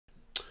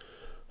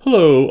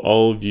Hello,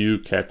 all of you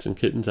cats and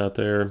kittens out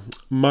there.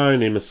 My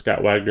name is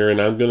Scott Wagner, and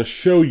I'm going to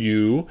show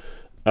you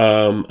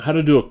how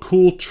to do a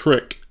cool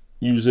trick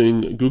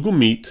using Google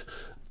Meet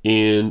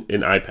and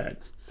an iPad.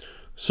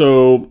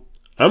 So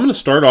I'm going to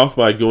start off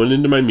by going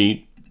into my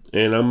Meet,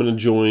 and I'm going to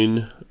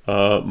join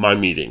my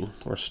meeting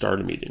or start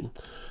a meeting.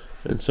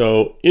 And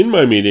so in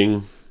my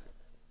meeting,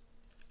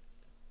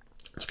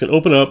 it's going to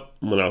open up.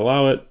 I'm going to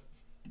allow it.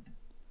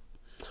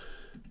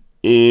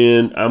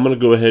 And I'm going to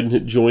go ahead and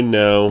hit join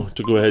now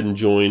to go ahead and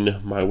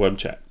join my web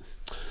chat.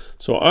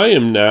 So I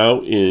am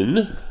now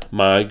in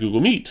my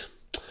Google Meet.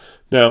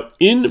 Now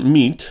in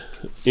Meet,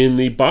 in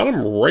the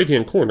bottom right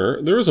hand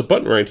corner, there is a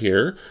button right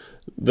here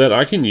that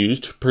I can use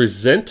to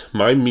present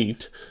my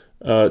Meet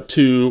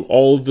to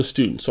all of the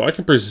students. So I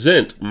can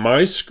present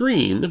my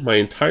screen, my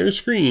entire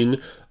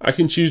screen. I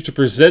can choose to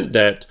present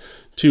that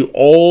to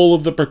all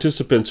of the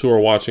participants who are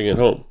watching at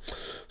home.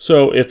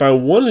 So if I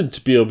wanted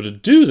to be able to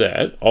do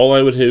that, all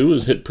I would do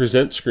is hit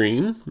present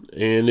screen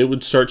and it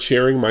would start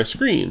sharing my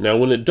screen. Now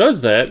when it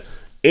does that,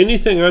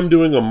 anything I'm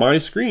doing on my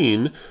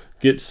screen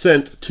gets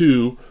sent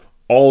to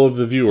all of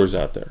the viewers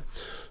out there.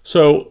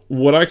 So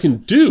what I can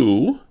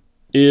do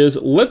is,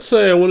 let's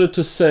say I wanted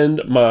to send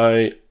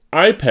my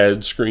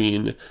iPad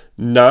screen,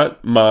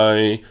 not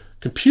my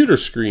computer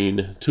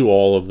screen, to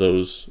all of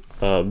those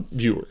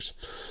viewers.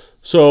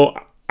 So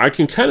I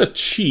can kind of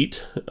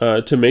cheat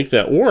to make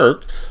that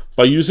work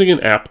by using an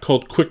app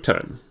called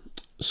Quicktime.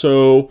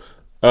 So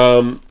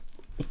the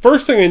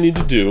first thing I need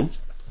to do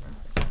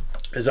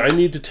is I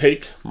need to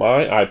take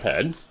my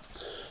iPad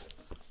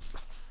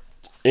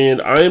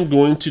and I am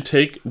going to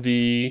take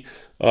the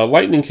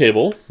lightning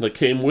cable that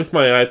came with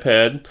my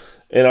iPad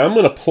and I'm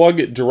going to plug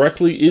it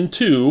directly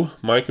into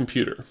my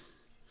computer.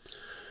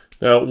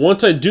 Now,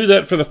 once I do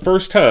that for the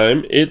first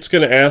time, it's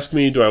going to ask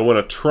me, do I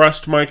want to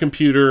trust my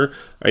computer?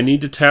 I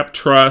need to tap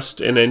trust,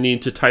 and I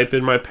need to type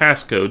in my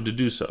passcode to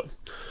do so.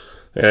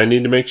 And I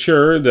need to make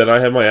sure that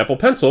I have my Apple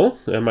Pencil,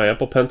 and my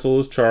Apple Pencil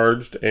is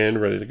charged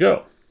and ready to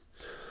go.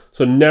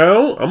 So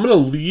now I'm going to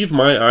leave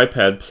my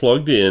iPad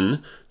plugged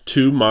in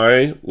to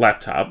my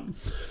laptop,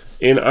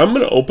 and I'm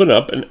going to open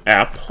up an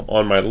app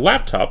on my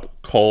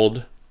laptop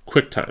called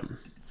Quicktime.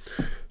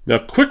 Now,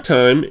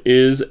 Quicktime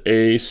is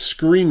a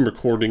screen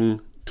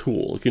recording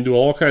tool. It can do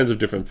all kinds of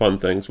different fun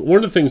things. But one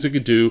of the things it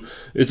could do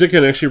is it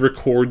can actually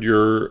record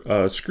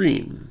your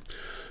screen.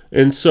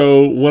 And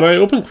so when I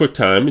open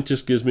QuickTime, it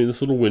just gives me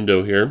this little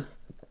window here.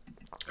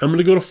 I'm going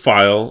to go to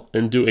File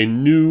and do a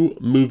new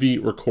movie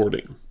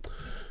recording.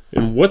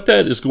 And what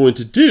that is going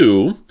to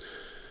do,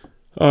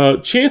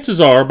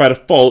 chances are by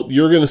default,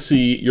 you're going to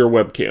see your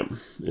webcam.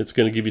 It's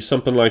going to give you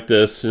something like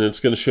this, and it's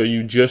going to show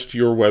you just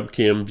your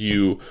webcam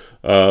view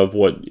of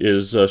what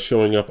is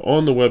showing up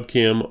on the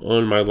webcam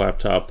on my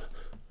laptop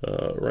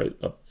right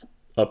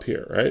up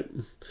here, right?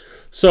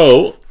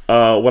 So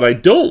what I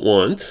don't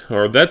want,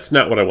 or that's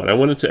not what I want. I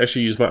wanted to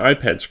actually use my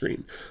iPad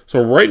screen. So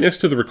right next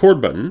to the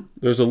record button,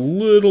 there's a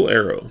little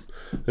arrow.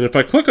 And if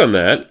I click on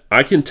that,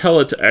 I can tell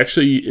it to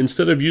actually,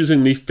 instead of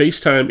using the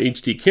FaceTime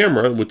HD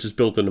camera, which is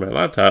built into my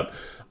laptop,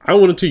 I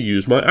want it to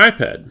use my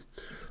iPad.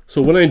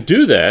 So when I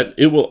do that,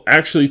 it will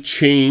actually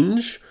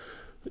change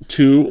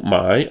to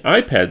my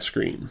iPad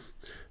screen.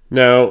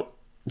 Now,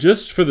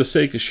 just for the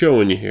sake of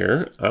showing you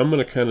here, I'm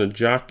going to kind of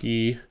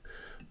jockey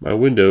my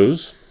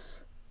windows.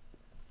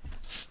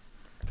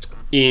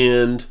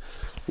 And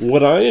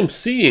what I am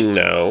seeing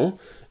now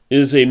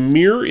is a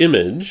mirror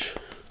image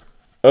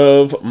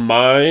of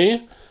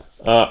my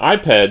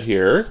iPad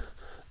here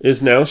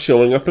is now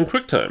showing up in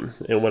QuickTime.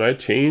 And when I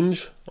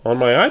change on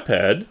my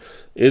iPad,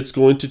 it's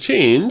going to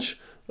change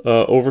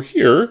over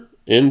here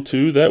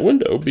into that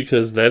window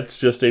because that's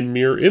just a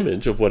mirror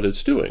image of what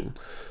it's doing.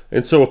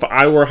 And so if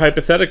I were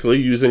hypothetically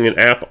using an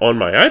app on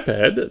my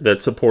iPad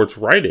that supports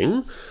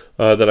writing,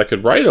 that I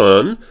could write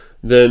on,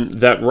 then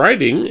that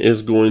writing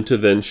is going to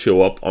then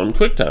show up on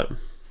QuickTime.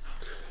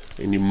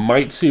 And you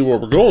might see where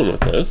we're going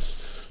with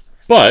this.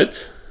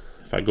 But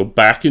if I go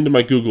back into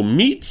my Google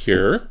Meet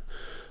here,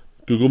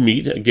 Google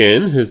Meet,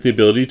 again, has the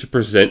ability to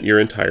present your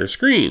entire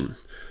screen.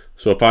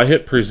 So if I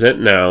hit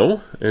present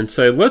now and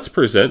say, let's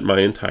present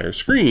my entire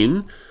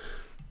screen,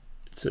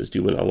 it says, do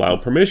you want to allow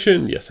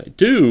permission? Yes, I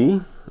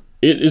do.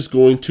 It is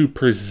going to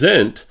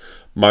present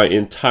my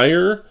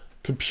entire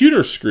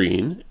computer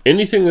screen.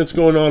 Anything that's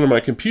going on my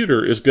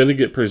computer is going to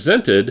get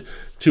presented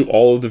to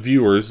all of the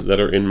viewers that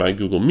are in my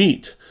Google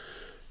Meet.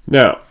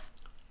 Now,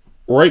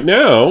 right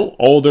now,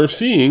 all they're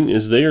seeing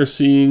is they are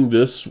seeing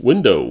this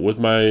window with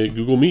my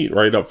Google Meet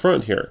right up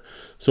front here.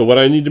 So what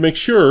I need to make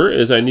sure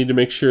is I need to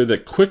make sure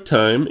that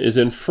QuickTime is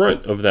in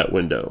front of that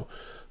window.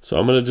 So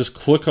I'm going to just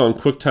click on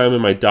QuickTime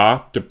in my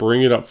dock to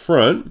bring it up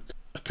front.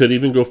 I could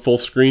even go full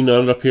screen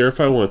on it up here if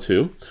I want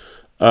to.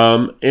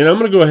 And I'm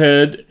going to go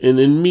ahead and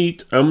in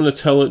Meet, I'm going to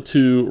tell it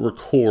to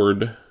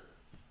record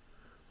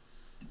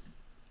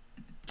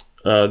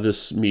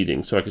this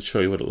meeting so I can show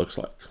you what it looks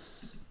like.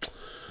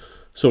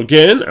 So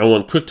again, I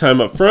want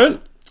QuickTime up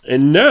front.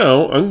 And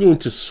now I'm going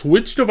to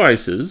switch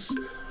devices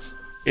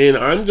and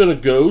I'm going to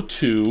go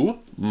to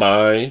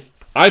my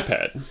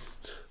iPad.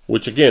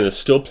 which again is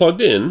still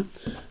plugged in.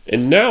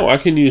 And now I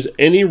can use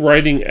any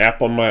writing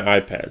app on my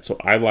iPad. So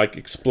I like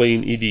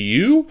Explain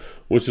EDU,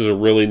 which is a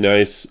really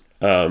nice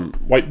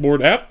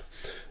whiteboard app.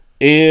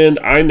 And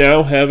I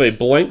now have a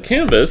blank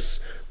canvas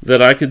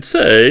that I could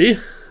say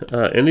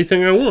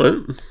anything I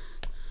want.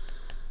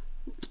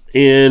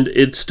 And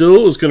it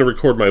still is going to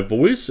record my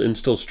voice and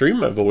still stream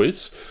my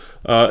voice.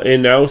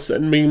 And now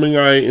send me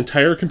my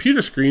entire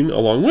computer screen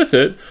along with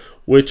it,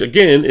 which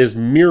again is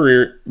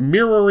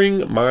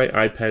mirroring my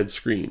iPad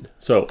screen.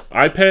 So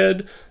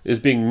iPad is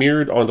being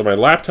mirrored onto my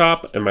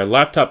laptop, and my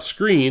laptop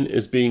screen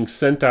is being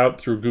sent out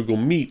through Google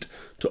Meet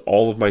to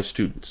all of my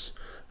students.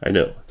 I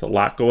know it's a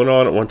lot going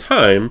on at one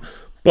time,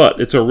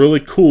 but it's a really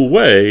cool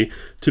way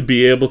to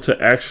be able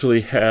to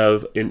actually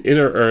have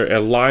a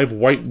live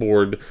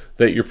whiteboard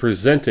that you're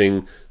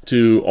presenting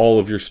to all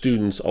of your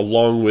students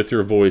along with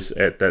your voice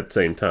at that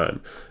same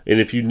time. And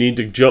if you need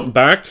to jump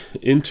back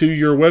into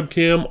your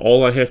webcam,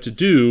 all I have to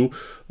do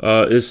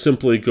is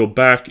simply go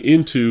back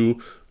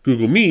into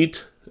Google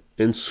Meet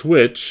and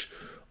switch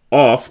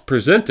off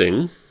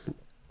presenting,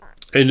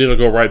 and it'll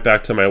go right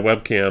back to my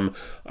webcam.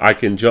 I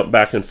can jump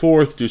back and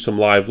forth, do some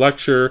live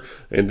lecture,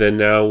 and then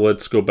now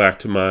let's go back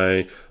to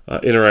my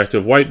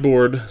interactive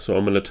whiteboard. So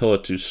I'm going to tell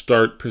it to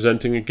start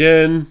presenting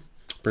again,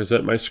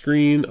 present my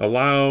screen,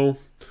 allow,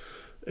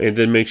 and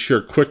then make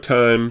sure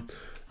Quicktime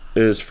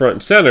is front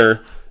and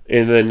center,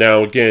 and then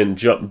now again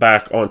jump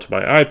back onto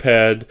my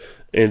iPad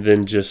and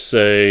then just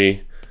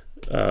say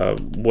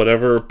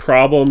whatever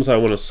problems I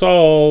want to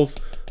solve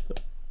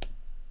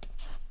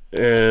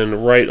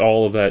and write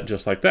all of that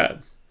just like that.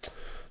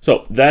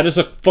 So that is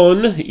a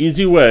fun,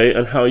 easy way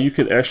on how you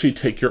can actually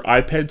take your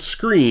iPad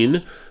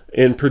screen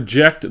and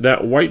project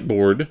that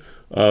whiteboard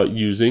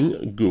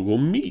using Google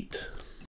Meet.